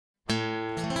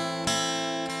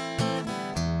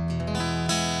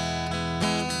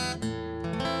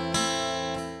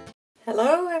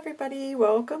everybody,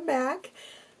 welcome back.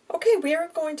 Okay, we are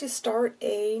going to start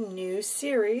a new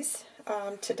series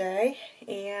today,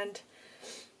 and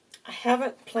I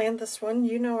haven't planned this one.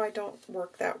 You know I don't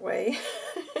work that way,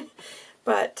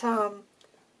 but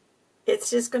it's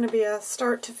just going to be a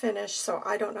start to finish, so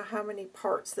I don't know how many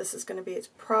parts this is going to be. It's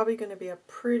probably going to be a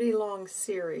pretty long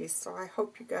series, so I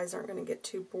hope you guys aren't going to get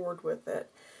too bored with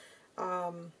it. I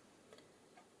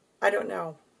don't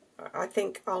know. I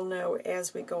think I'll know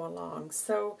as we go along.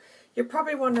 So you're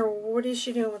probably wondering, what is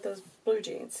she doing with those blue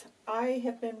jeans? I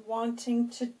have been wanting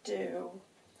to do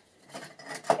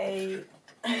a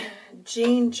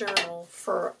jean journal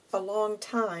for a long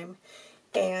time,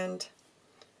 and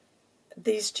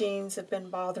these jeans have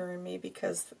been bothering me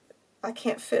because I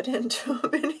can't fit into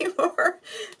them anymore.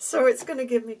 So it's going to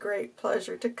give me great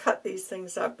pleasure to cut these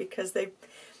things up because they've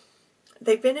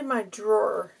been in my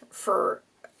drawer for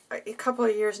a couple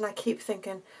of years, and I keep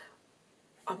thinking,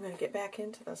 I'm going to get back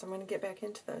into this. I'm going to get back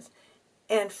into this.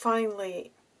 And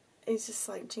finally, it's just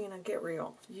like, Gina, get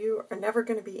real. You are never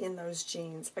going to be in those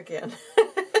jeans again.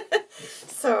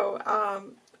 So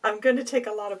I'm going to take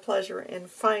a lot of pleasure in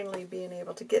finally being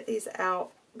able to get these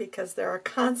out because they're a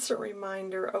constant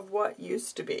reminder of what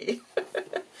used to be.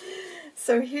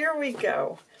 So here we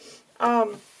go.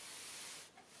 I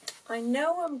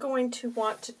know I'm going to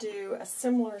want to do a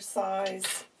similar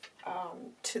size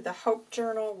to the Hope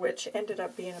Journal, which ended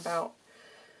up being about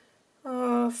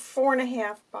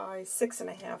 4.5 by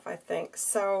 6.5, I think.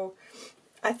 So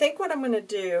I think what I'm going to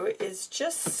do is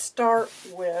just start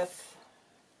with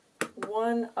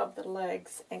one of the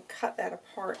legs and cut that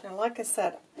apart. Now, like I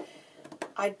said,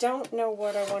 I don't know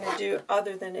what I want to do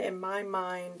other than in my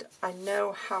mind, I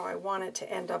know how I want it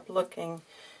to end up looking,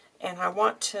 and I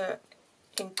want to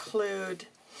include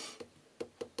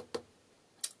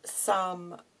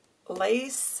some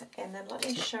lace, and then let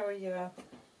me show you.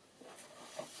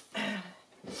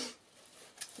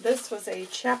 This was a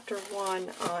chapter 1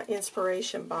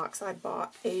 inspiration box I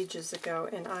bought ages ago,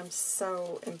 and I'm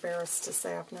so embarrassed to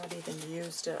say I've not even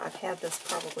used it. I've had this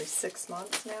probably 6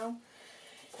 months now,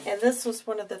 and this was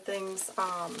one of the things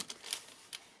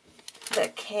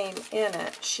that came in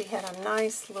it. She had a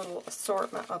nice little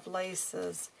assortment of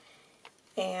laces,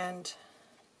 and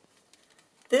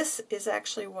this is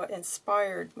actually what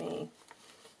inspired me,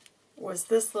 was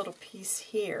this little piece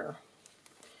here.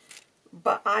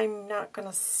 But I'm not going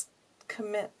to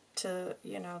commit to,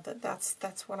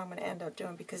 that's what I'm going to end up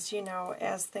doing, because,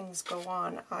 as things go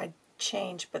on, I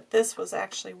change. But this was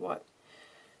actually what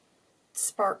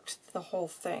sparked the whole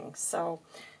thing. So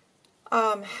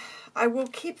I will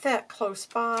keep that close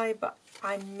by, but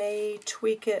I may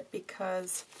tweak it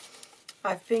because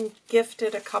I've been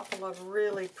gifted a couple of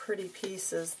really pretty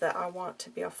pieces that I want to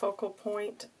be a focal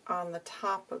point on the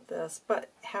top of this.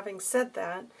 But having said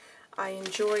that, I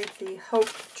enjoyed the Hope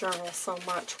Journal so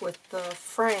much with the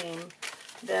frame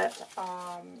that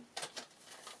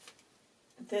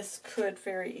this could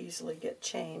very easily get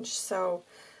changed. So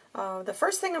the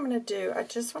first thing I'm going to do, I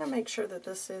just want to make sure that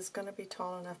this is going to be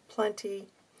tall enough, plenty,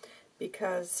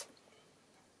 because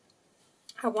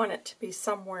I want it to be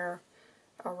somewhere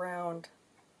around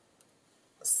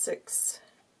 6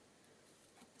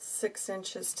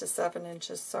 inches to 7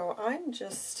 inches. So I'm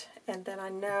just, and then I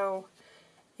know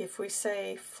if we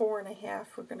say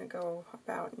 4.5, we're going to go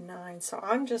about 9. So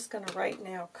I'm just going to right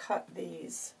now cut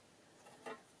these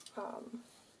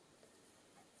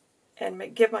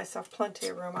and give myself plenty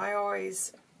of room. I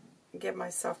always give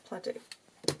myself plenty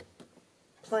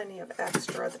of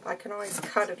extra. I can always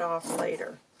cut it off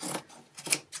later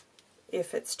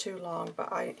if it's too long, but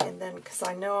because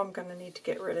I know I'm going to need to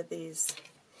get rid of these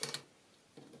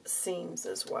seams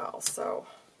as well. So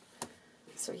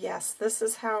yes, this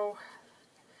is how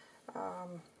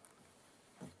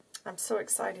I'm so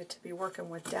excited to be working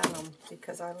with denim,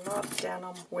 because I love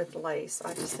denim with lace.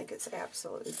 I just think it's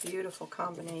absolutely beautiful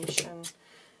combination.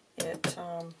 It,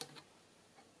 I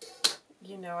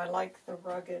like the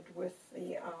rugged with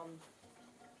the,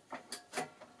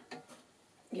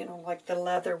 like the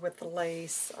leather with the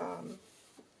lace,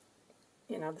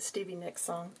 the Stevie Nicks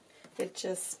song. It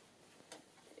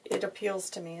appeals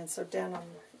to me, and so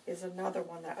denim is another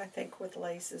one that I think with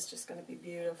lace is just going to be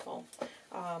beautiful.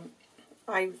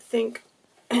 I think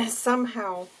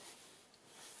somehow,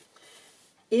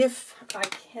 if I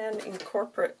can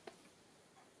incorporate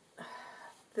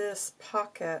this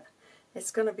pocket,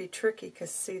 it's going to be tricky,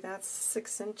 because see, that's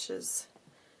 6 inches.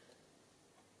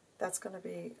 That's going to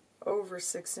be over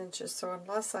 6 inches, so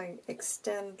unless I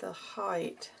extend the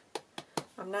height,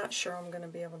 I'm not sure I'm going to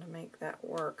be able to make that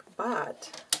work.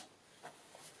 But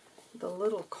the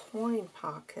little coin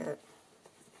pocket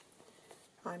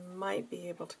I might be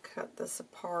able to cut this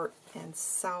apart and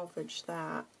salvage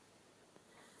that.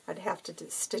 I'd have to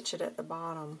stitch it at the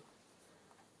bottom,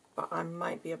 but I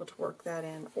might be able to work that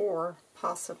in, or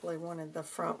possibly one of the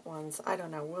front ones. I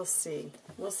don't know. We'll see.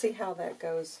 We'll see how that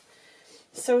goes.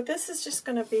 So this is just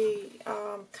going to be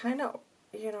kind of,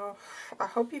 you know, I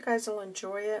hope you guys will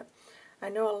enjoy it. I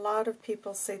know a lot of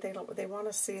people say they want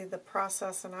to see the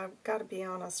process, and I've got to be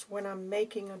honest, when I'm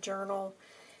making a journal,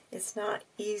 it's not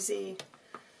easy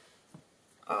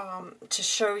to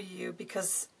show you,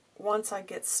 because once I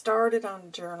get started on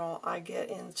a journal, I get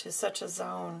into such a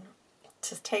zone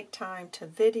to take time to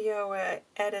video it,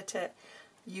 edit it,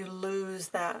 you lose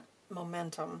that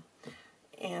momentum.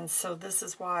 And so this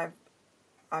is why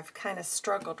I've kind of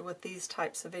struggled with these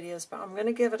types of videos, but I'm going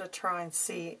to give it a try and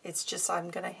see. It's just I'm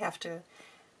going to have to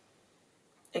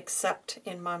accept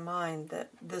in my mind that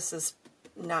this is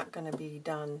not going to be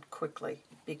done quickly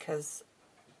because,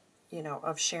 you know,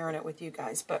 of sharing it with you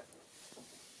guys. But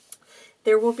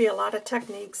there will be a lot of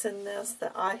techniques in this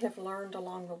that I have learned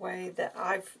along the way that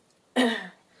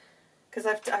because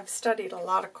I've studied a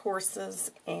lot of courses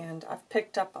and I've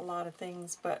picked up a lot of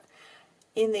things, but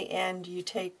in the end you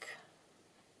take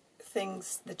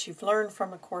things that you've learned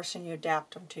from a course and you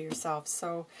adapt them to yourself.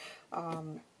 So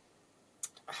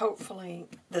hopefully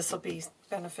this will be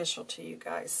beneficial to you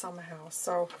guys somehow.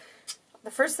 So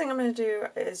the first thing I'm going to do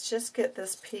is just get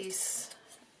this piece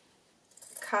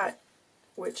cut,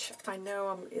 which I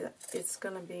know it's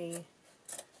going to be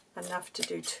enough to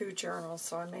do 2 journals,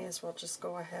 so I may as well just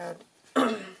go ahead.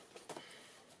 I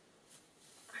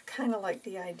kind of like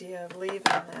the idea of leaving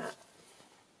that,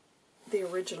 the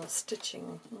original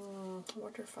stitching. I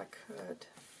wonder if I could.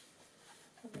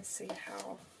 Let me see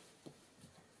how.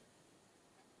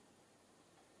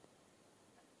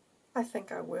 I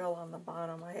think I will on the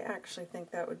bottom. I actually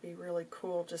think that would be really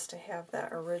cool just to have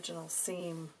that original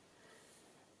seam.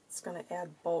 It's going to add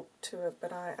bulk to it,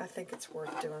 but I think it's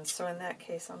worth doing. So in that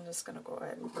case, I'm just going to go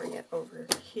ahead and bring it over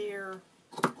here,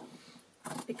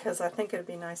 because I think it would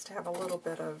be nice to have a little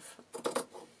bit of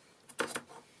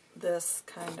this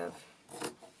kind of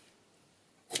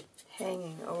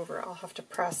hanging over. I'll have to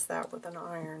press that with an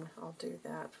iron. I'll do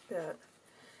that bit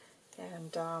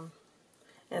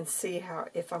and see how,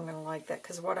 if I'm going to like that.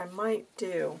 Because what I might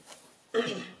do, let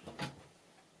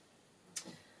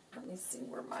me see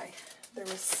where there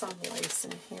was some lace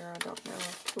in here, I don't know.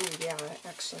 Ooh, yeah, I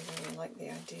actually really like the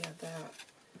idea of that.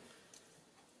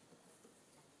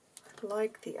 I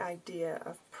like the idea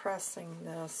of pressing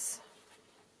this.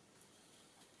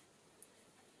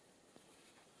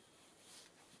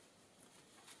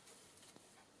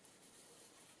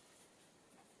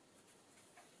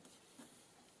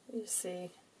 You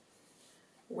see,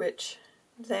 which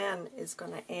then is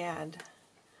going to add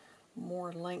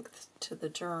more length to the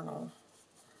journal,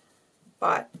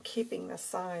 but keeping the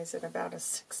size at about a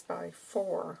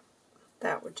 6x4,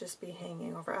 that would just be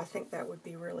hanging over. I think that would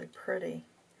be really pretty,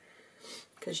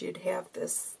 because you'd have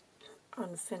this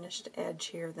unfinished edge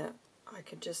here that I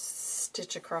could just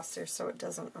stitch across there so it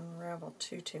doesn't unravel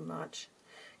too much.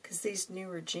 Because these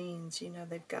newer jeans, you know,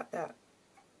 they've got that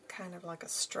kind of like a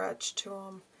stretch to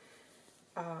them.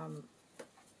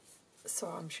 So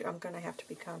I'm going to have to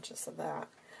be conscious of that.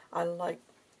 I like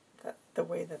the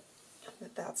way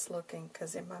that's looking,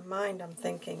 because in my mind I'm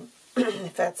thinking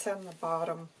if that's on the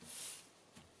bottom,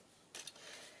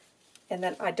 and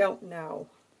then I don't know,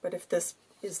 but if this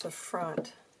is the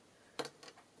front,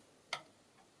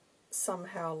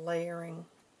 somehow layering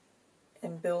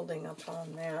and building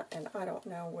upon that, and I don't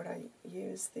know, would I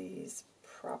use these?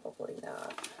 Probably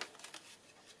not.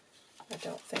 I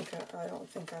don't think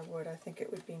I would. I think it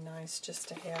would be nice just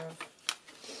to have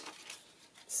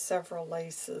several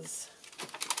laces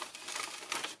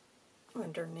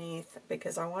underneath,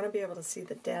 because I want to be able to see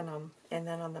the denim, and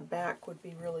then on the back would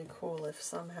be really cool if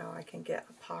somehow I can get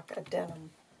a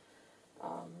denim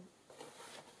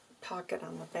pocket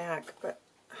on the back, but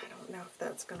I don't know if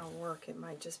that's going to work. It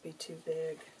might just be too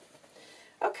big.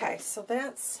 Okay, so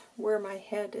that's where my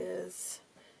head is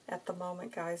at the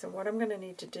moment, guys, and what I'm going to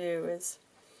need to do is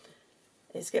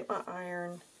get my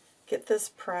iron, get this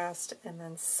pressed, and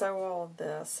then sew all of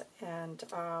this, and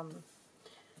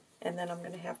then I'm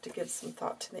going to have to give some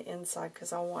thought to the inside,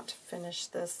 because I want to finish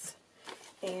this,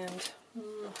 and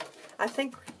I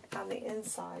think on the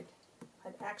inside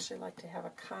I'd actually like to have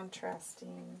a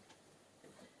contrasting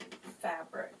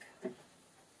fabric.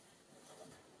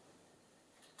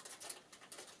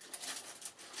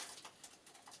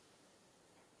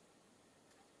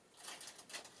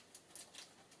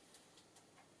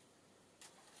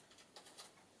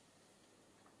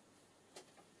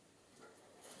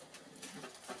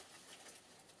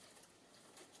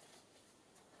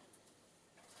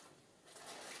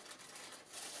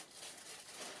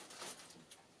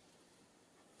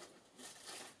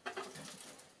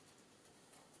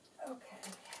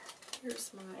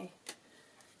 here's my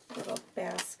little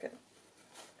basket.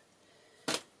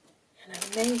 And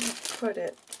I may have put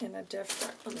it in a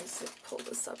different, let me see, pull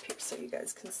this up here so you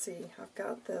guys can see. I've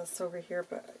got this over here,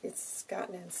 but it's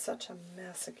gotten in such a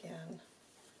mess again.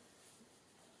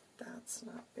 That's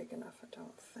not big enough, I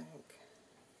don't think.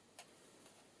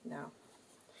 No.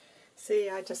 See,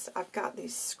 I've got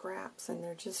these scraps and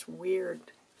they're just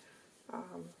weird.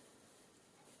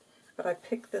 But I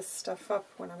pick this stuff up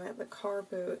when I'm at the car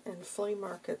boot and flea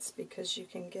markets because you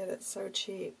can get it so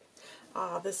cheap.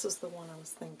 Ah, this is the one I was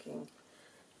thinking.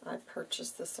 I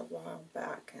purchased this a while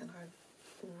back and I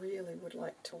really would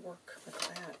like to work with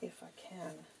that if I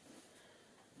can.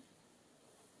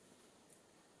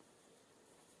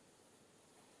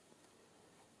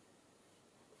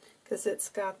 Because it's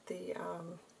got the,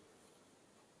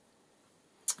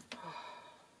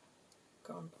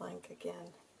 going blank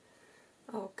again.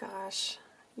 Oh gosh,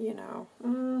 you know,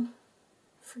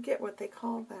 forget what they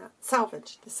call that.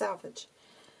 Salvage, the salvage.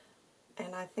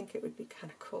 And I think it would be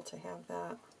kind of cool to have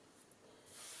that.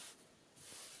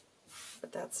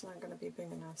 But that's not going to be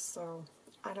big enough, so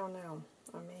I don't know.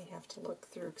 I may have to look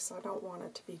through because I don't want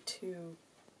it to be too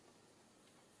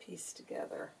pieced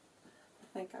together.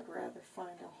 I think I'd rather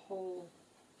find a whole...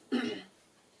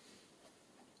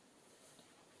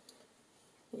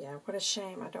 Yeah, what a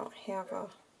shame I don't have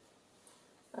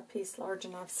a piece large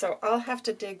enough. So I'll have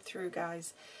to dig through,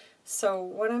 guys. So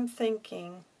what I'm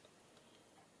thinking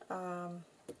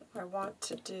I want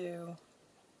to do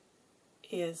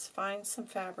is find some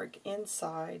fabric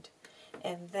inside,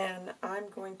 and then I'm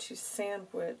going to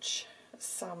sandwich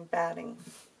some batting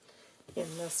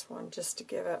in this one just to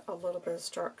give it a little bit of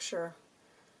structure.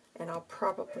 And I'll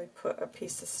probably put a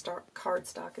piece of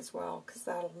cardstock as well because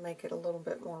that'll make it a little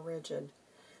bit more rigid.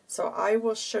 So I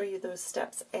will show you those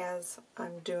steps as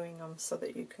I'm doing them so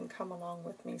that you can come along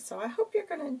with me. So I hope you're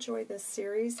going to enjoy this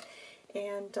series.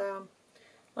 And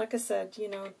like I said, you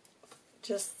know,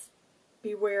 just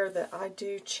beware that I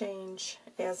do change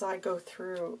as I go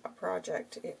through a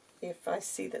project. If I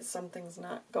see that something's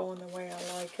not going the way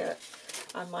I like it,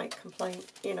 I might complain,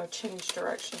 you know, change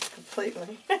directions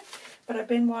completely. But I've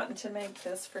been wanting to make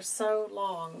this for so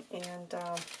long, and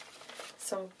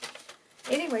so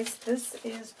anyways, this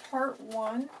is part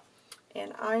 1,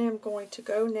 and I am going to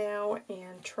go now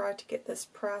and try to get this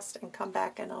pressed and come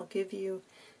back, and I'll give you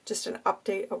just an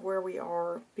update of where we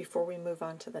are before we move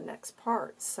on to the next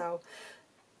part. So,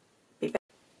 be back.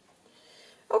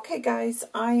 Okay guys,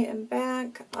 I am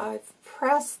back. I've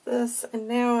pressed this, and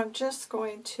now I'm just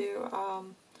going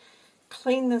to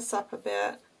clean this up a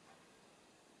bit.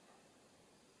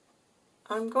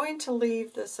 I'm going to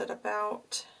leave this at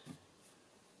about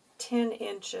 10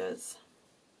 inches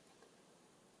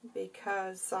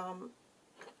because I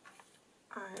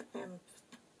am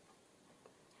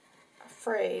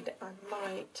afraid I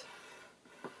might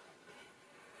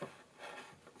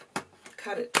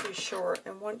cut it too short,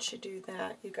 and once you do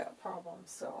that, you got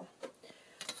problems. So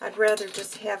I'd rather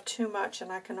just have too much,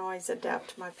 and I can always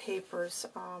adapt my papers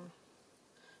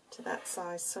to that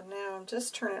size. So now I'm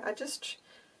just turning, I just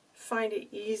find it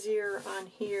easier on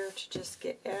here to just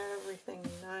get everything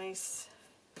nice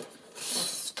and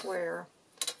square.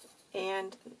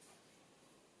 And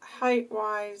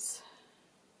height-wise,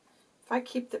 if I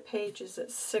keep the pages at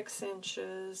 6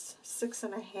 inches,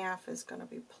 6.5 is going to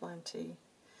be plenty.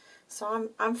 So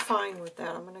I'm fine with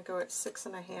that. I'm going to go at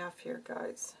 6.5 here,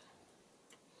 guys.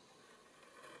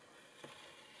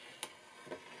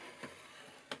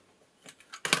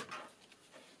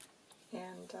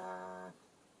 And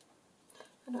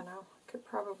I don't know, could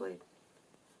probably,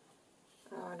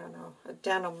 I don't know, a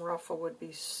denim ruffle would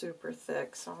be super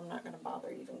thick, so I'm not going to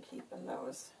bother even keeping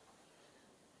those.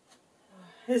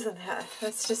 Isn't that?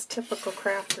 That's just typical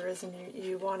crafter, isn't it?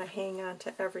 You want to hang on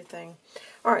to everything.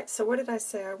 Alright, so what did I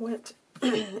say? I went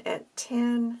at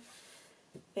 10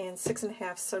 and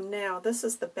 6.5, so now this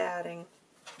is the batting.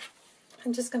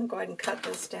 I'm just going to go ahead and cut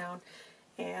this down,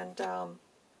 and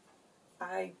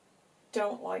I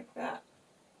don't like that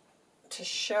to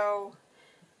show,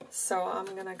 so I'm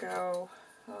going to go,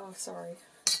 oh sorry,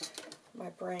 my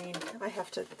brain, I have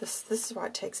to, this is why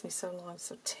it takes me so long,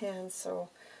 so 10, so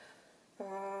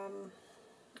I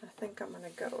think I'm going to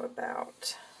go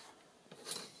about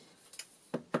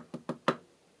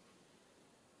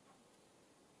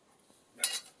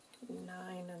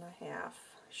 9.5,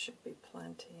 should be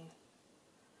plenty.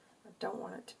 I don't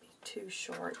want it to be too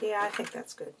short. Yeah, I think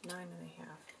that's good, 9.5.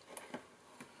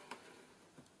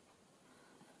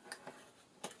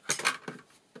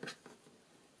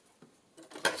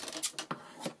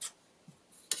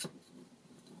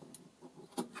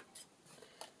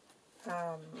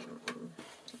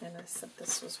 And I said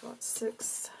this was what,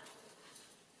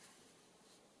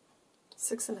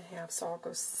 6.5, so I'll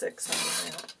go 6 on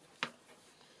that.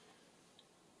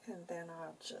 And then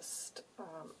I'll just,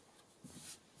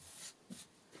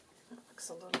 that looks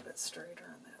a little bit straighter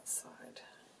on that side.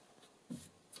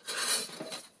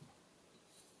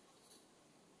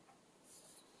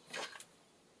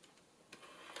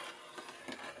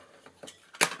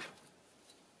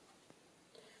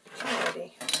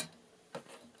 Alrighty.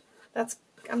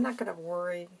 I'm not going to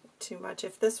worry too much.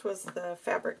 If this was the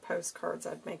fabric postcards,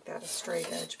 I'd make that a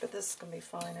straight edge, but this is going to be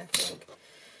fine, I think.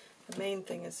 The main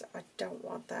thing is I don't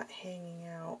want that hanging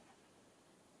out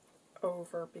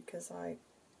over because I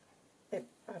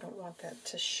don't want that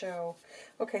to show.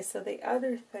 Okay, so the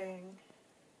other thing,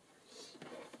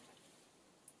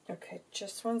 okay,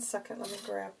 just one second, let me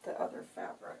grab the other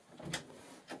fabric.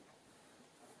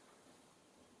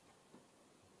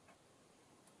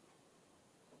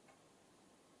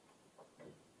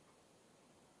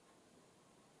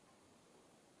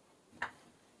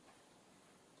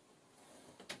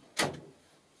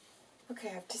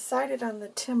 Okay, I've decided on the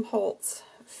Tim Holtz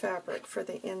fabric for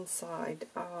the inside.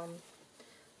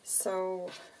 So,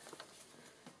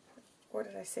 what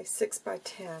did I say? 6 by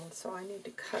 10. So I need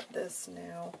to cut this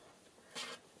now.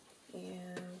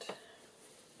 And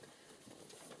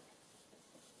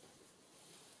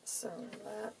so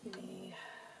let me,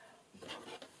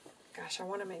 gosh, I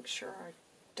want to make sure I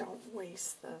don't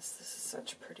waste this. This is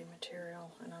such pretty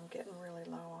material, and I'm getting really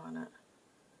low on it.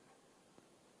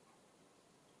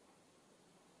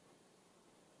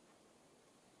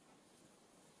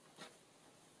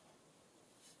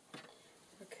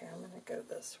 Okay, I'm going to go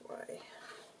this way.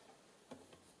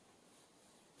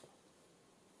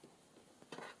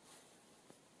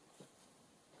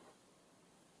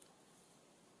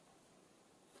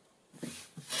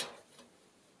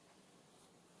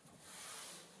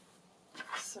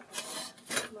 So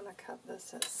I'm going to cut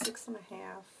this at 6.5.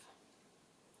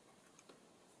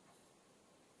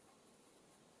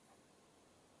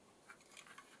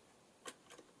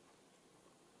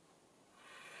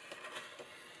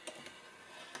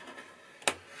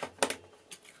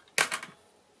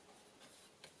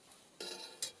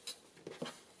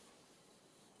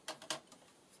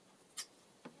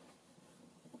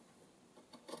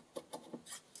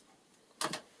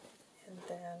 And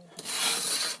then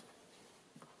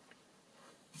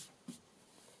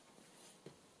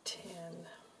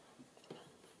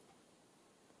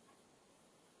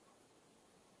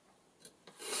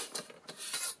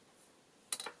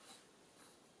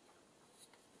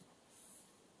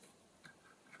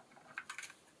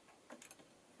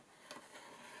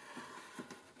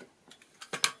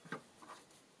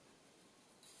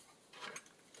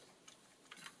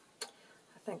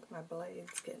I think my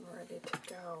blade's getting ready to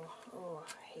go. Oh, I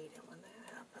hate it when that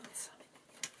happens.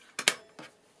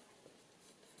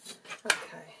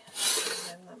 Okay, and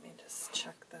then let me just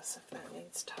check this if that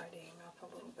needs tidying up a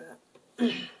little bit.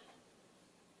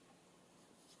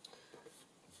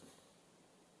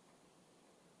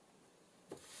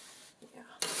 Yeah,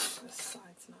 this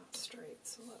side's not straight,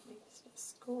 so let me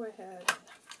just go ahead and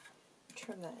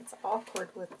trim that. It's awkward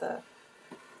with the,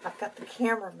 I've got the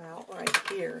camera mount right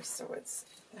here, so it's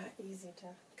not easy to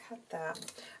cut that.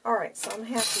 Alright, so I'm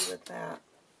happy with that.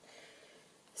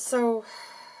 So,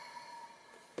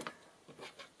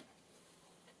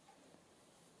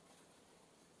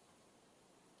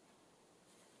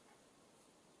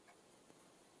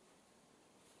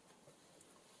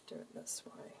 do it this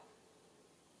way.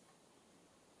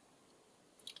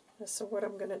 So what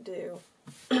I'm going to do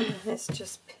is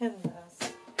just pin this.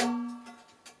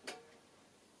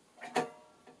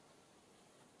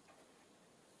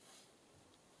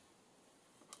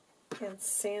 And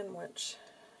sandwich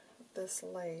this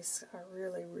lace. I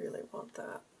really, really want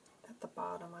that at the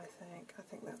bottom, I think. I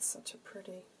think that's such a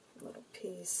pretty little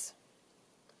piece.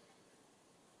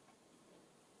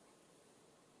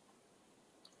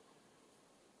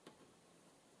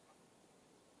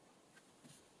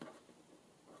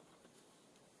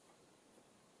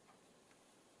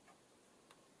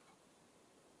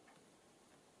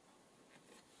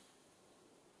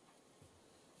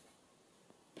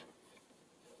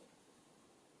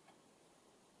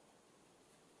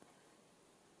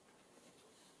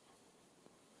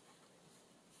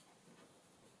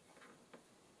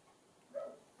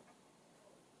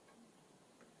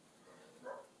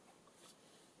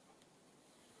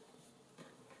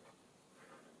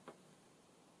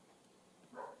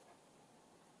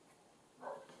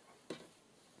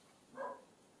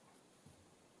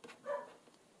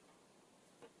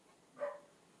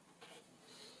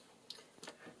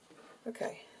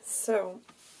 Okay, so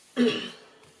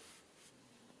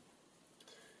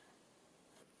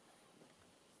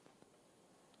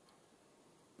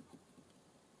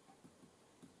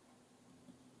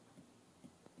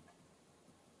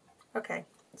Okay,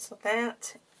 so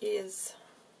that is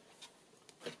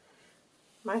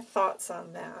my thoughts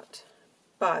on that.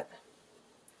 But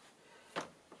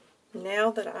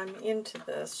now that I'm into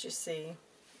this, you see,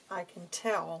 I can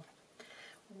tell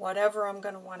whatever I'm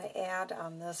going to want to add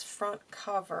on this front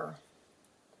cover.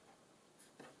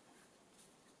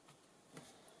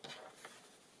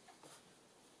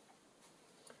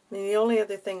 I mean, the only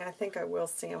other thing, I think I will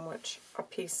sandwich a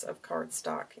piece of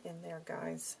cardstock in there,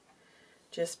 guys,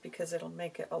 just because it'll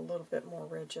make it a little bit more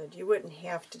rigid. You wouldn't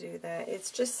have to do that.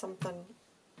 It's just something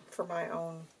for my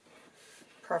own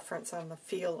preference on the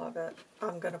feel of it.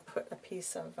 I'm going to put a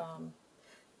piece of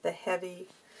the heavy,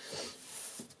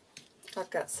 I've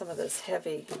got some of this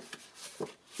heavy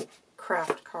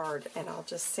craft card, and I'll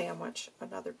just sandwich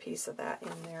another piece of that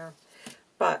in there.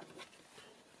 But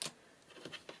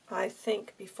I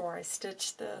think before I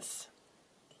stitch this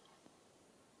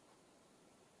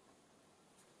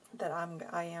that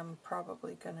I am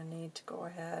probably going to need to go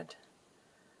ahead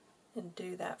and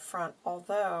do that front.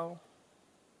 Although,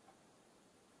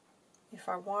 if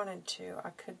I wanted to, I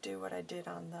could do what I did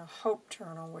on the Hope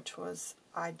Journal, which was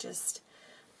I just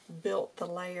built the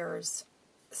layers,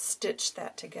 stitched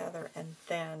that together, and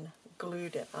then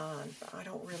glued it on. But I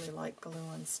don't really like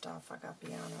gluing stuff, I gotta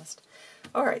be honest.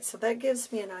 Alright, so that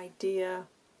gives me an idea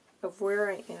of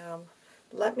where I am.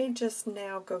 Let me just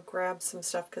now go grab some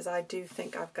stuff, because I do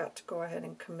think I've got to go ahead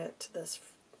and commit to this,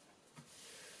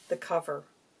 the cover.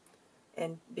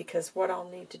 And because what I'll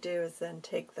need to do is then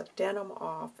take the denim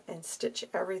off and stitch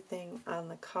everything on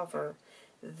the cover.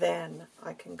 Then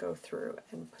I can go through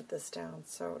and put this down.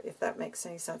 So if that makes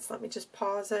any sense, let me just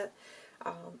pause it,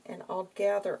 and I'll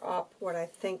gather up what I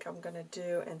think I'm going to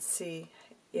do and see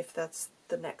if that's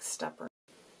the next step.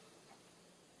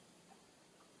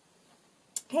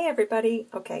 Hey everybody.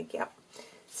 Okay, yeah.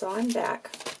 So I'm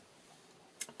back.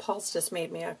 Paul's just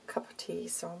made me a cup of tea,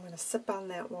 so I'm going to sip on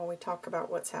that while we talk about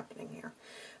what's happening here.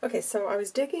 Okay, so I was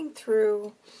digging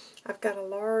through. I've got a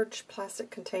large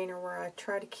plastic container where I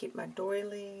try to keep my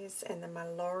doilies and then my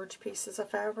large pieces of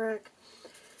fabric.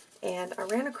 And I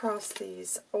ran across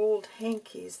these old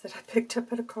hankies that I picked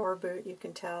up at a car boot. You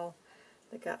can tell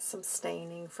they got some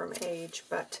staining from age,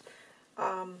 but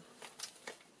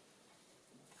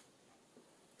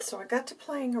so I got to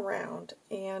playing around,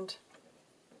 and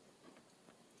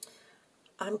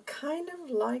I'm kind of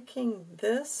liking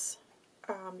this.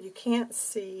 You can't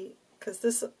see, because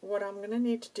this is what I'm going to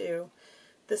need to do.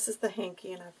 This is the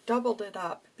hanky, and I've doubled it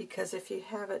up, because if you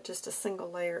have it just a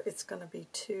single layer, it's going to be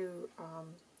too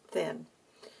thin.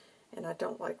 And I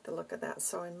don't like the look of that.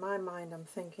 So in my mind, I'm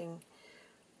thinking,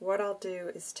 what I'll do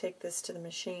is take this to the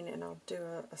machine, and I'll do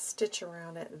a stitch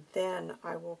around it. Then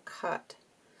I will cut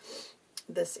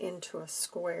this into a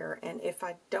square. And if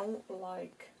I don't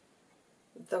like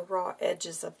the raw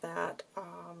edges of that,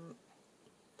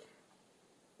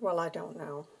 well, I don't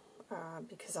know,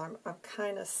 because I'm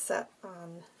kind of set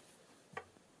on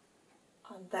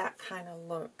that kind of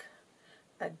look.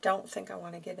 I don't think I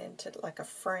want to get into like a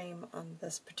frame on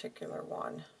this particular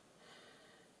one.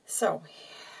 So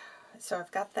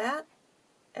I've got that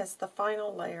as the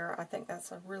final layer. I think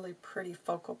that's a really pretty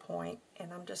focal point,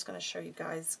 and I'm just going to show you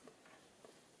guys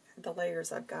the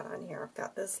layers I've got on here. I've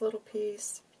got this little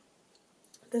piece.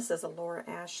 This is a Laura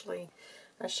Ashley.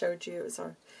 I showed you it was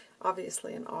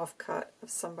obviously an offcut of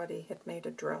somebody had made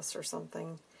a dress or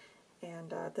something.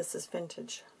 And this is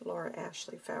vintage Laura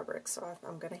Ashley fabric, so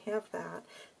I'm going to have that.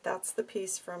 That's the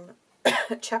piece from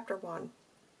Chapter 1.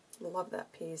 Love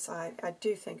that piece. I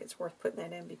do think it's worth putting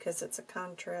that in because it's a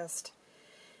contrast,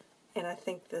 and I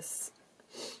think this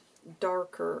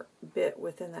darker bit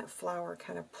within that flower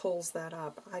kind of pulls that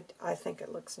up. I think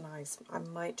it looks nice. I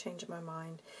might change my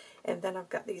mind. And then I've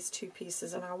got these two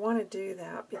pieces, and I want to do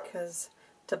that because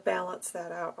to balance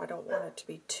that out, I don't want it to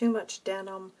be too much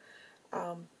denim.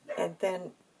 And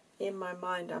then in my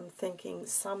mind, I'm thinking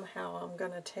somehow I'm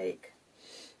going to take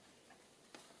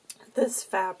this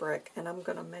fabric and I'm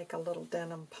going to make a little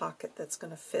denim pocket that's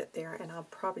going to fit there, and I'll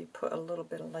probably put a little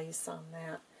bit of lace on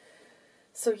that.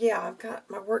 So yeah, I've got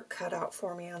my work cut out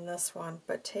for me on this one,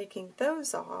 but taking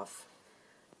those off,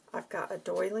 I've got a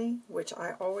doily, which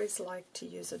I always like to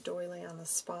use a doily on the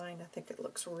spine. I think it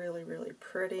looks really, really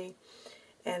pretty.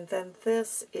 And then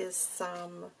this is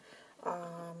some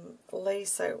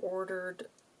lace I ordered,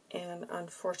 and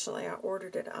unfortunately I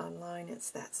ordered it online. It's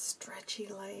that stretchy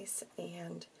lace,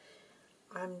 and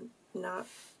I'm not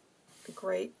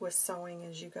great with sewing,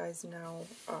 as you guys know,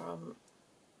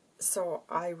 so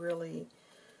I really,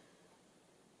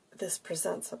 this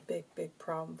presents a big, big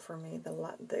problem for me,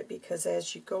 because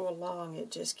as you go along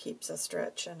it just keeps a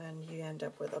stretch, and then you end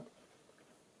up with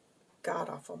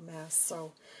god-awful mess.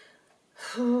 So,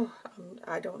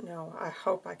 I don't know. I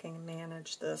hope I can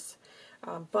manage this.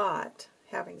 But,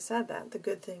 having said that, the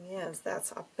good thing is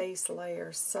that's a base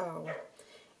layer, so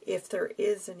if there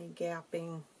is any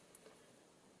gapping,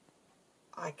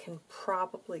 I can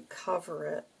probably cover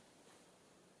it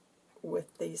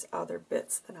with these other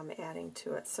bits that I'm adding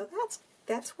to it. So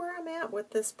that's where I'm at with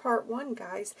this part 1,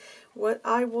 guys. What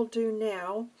I will do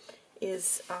now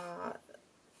is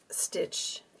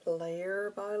stitch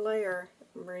layer by layer,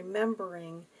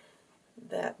 remembering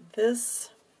that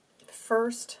this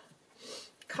first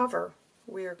cover,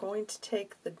 we are going to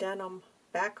take the denim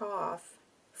back off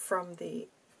from the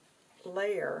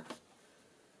layer.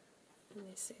 Let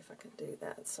me see if I can do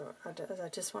that. So I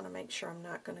just want to make sure I'm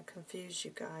not going to confuse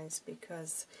you guys,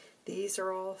 because these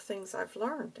are all things I've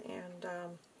learned, and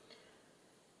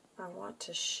I want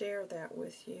to share that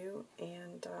with you,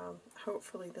 and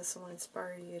hopefully this will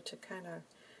inspire you to kind of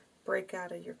break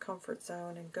out of your comfort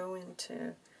zone and go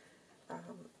into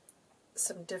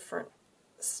some different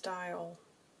style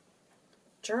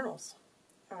journals,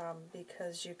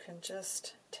 because you can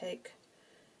just take,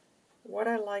 what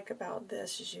I like about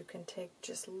this is you can take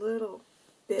just little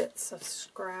bits of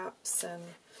scraps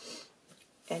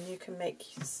and you can make,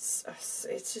 it's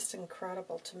just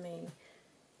incredible to me,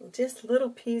 just little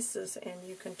pieces, and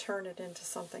you can turn it into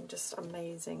something just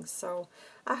amazing. So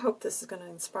I hope this is going to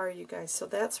inspire you guys. So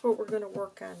that's what we're going to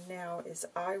work on now, is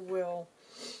I will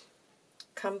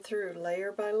come through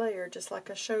layer by layer just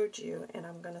like I showed you, and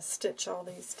I'm going to stitch all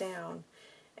these down,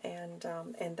 and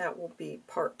that will be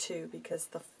part 2, because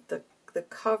the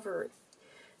cover,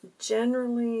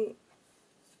 generally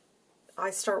I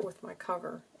start with my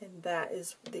cover, and that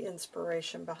is the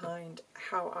inspiration behind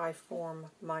how I form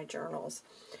my journals,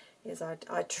 is I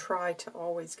try to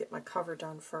always get my cover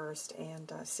done first,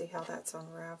 and see how that's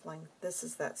unraveling. This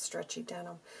is that stretchy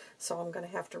denim, so I'm going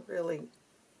to have to really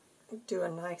do a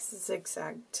nice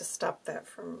zigzag to stop that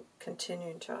from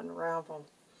continuing to unravel.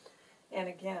 And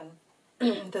again,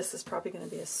 this is probably going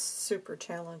to be a super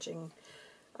challenging,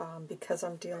 because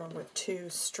I'm dealing with 2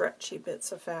 stretchy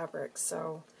bits of fabric.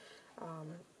 So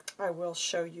I will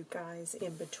show you guys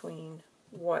in between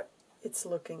what it's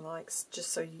looking like,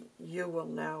 just so you will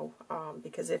know,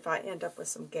 because if I end up with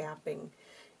some gapping,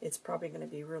 it's probably going to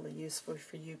be really useful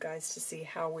for you guys to see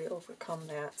how we overcome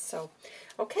that. So,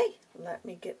 okay, let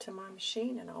me get to my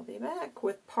machine, and I'll be back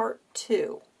with part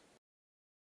 2.